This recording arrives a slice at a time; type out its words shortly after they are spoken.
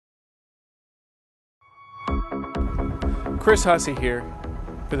Chris Hussey here.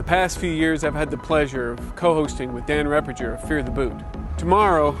 For the past few years, I've had the pleasure of co-hosting with Dan Reppinger of Fear the Boot.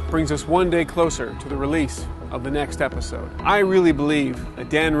 Tomorrow brings us one day closer to the release of the next episode. I really believe that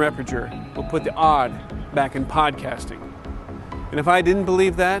Dan Reppinger will put the odd back in podcasting. And if I didn't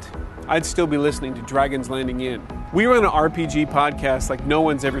believe that, I'd still be listening to Dragon's Landing Inn. We run an RPG podcast like no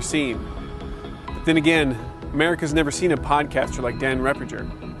one's ever seen. But then again, America's never seen a podcaster like Dan Reppinger.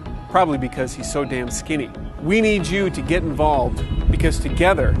 Probably because he's so damn skinny. We need you to get involved because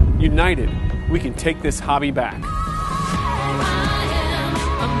together, united, we can take this hobby back.